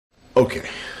Okay,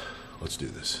 let's do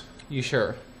this. You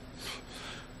sure?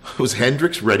 Was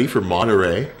Hendrix ready for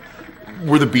Monterey?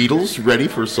 Were the Beatles ready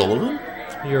for Sullivan?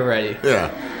 You're ready. Yeah,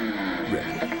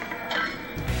 ready.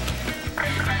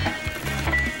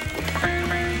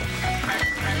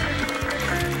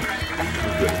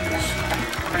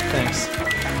 Thanks.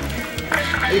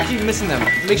 Hey, you keep missing them.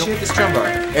 Make sure you hit the strum bar.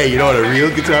 Hey, you know, on a real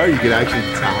guitar, you can actually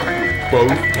tap with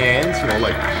both hands, you know,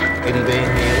 like Eddie Van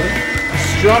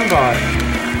Halen. Strum bar.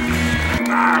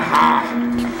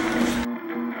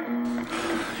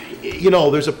 You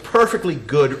know, there's a perfectly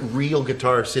good real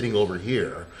guitar sitting over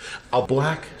here. A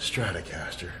black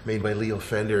Stratocaster made by Leo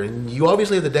Fender, and you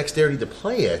obviously have the dexterity to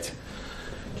play it.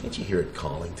 Can't you hear it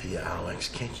calling to you, Alex?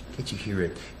 Can't you hear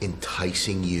it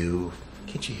enticing you?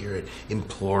 Can't you hear it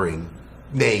imploring,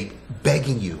 nay,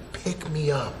 begging you, pick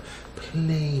me up,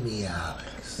 play me,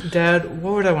 Alex? Dad,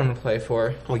 what would I want to play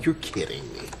for? Oh, you're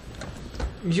kidding me.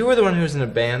 You were the one who was in a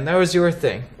band. That was your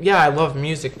thing. Yeah, I love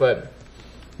music, but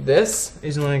this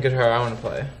is the only guitar I want to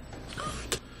play.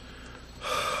 Cut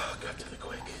to the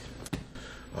quick.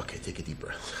 Okay, take a deep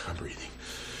breath. I'm breathing.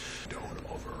 Don't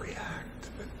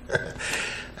overreact.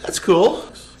 That's cool.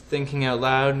 Thinking out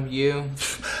loud, you.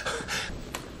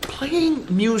 Playing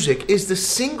music is the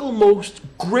single most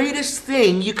greatest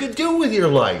thing you could do with your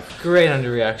life. Great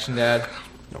underreaction, Dad.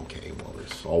 Okay, well,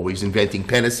 there's always inventing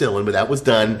penicillin, but that was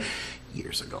done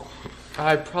years ago.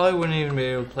 I probably wouldn't even be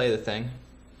able to play the thing.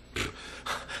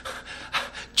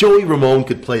 Joey Ramone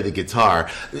could play the guitar.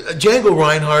 Django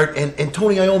Reinhardt and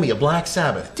Tony Iommi of Black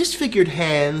Sabbath. Disfigured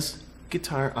hands,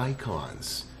 guitar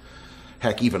icons.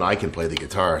 Heck, even I can play the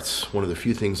guitar. It's one of the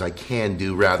few things I can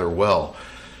do rather well.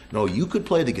 No, you could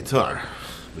play the guitar,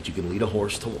 but you can lead a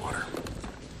horse to water.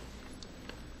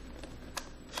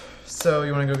 So,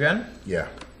 you want to go again? Yeah.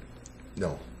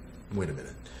 No. Wait a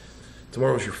minute.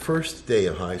 Tomorrow's your first day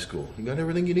of high school. You got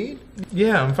everything you need?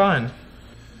 Yeah, I'm fine.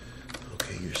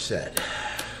 Okay, you're set.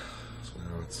 So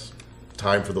now it's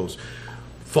time for those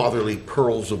fatherly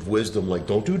pearls of wisdom like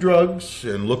don't do drugs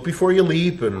and look before you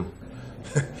leap and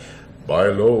buy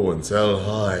low and sell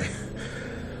high.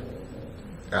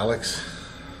 Alex,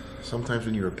 sometimes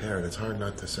when you're a parent, it's hard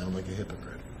not to sound like a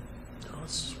hypocrite. You know,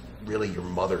 it's really your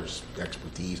mother's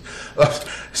expertise.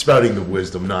 Spouting the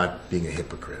wisdom, not being a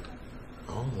hypocrite.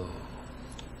 Oh.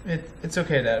 It's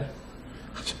okay, Dad.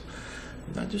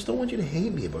 I just don't want you to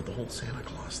hate me about the whole Santa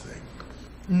Claus thing.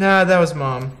 Nah, that was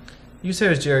Mom. You said it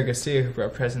was Jerry Garcia who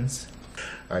brought presents.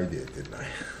 I did, didn't I?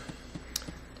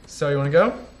 So, you want to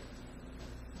go?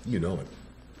 You know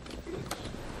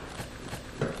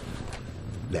it.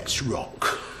 Let's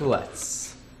rock.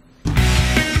 Let's.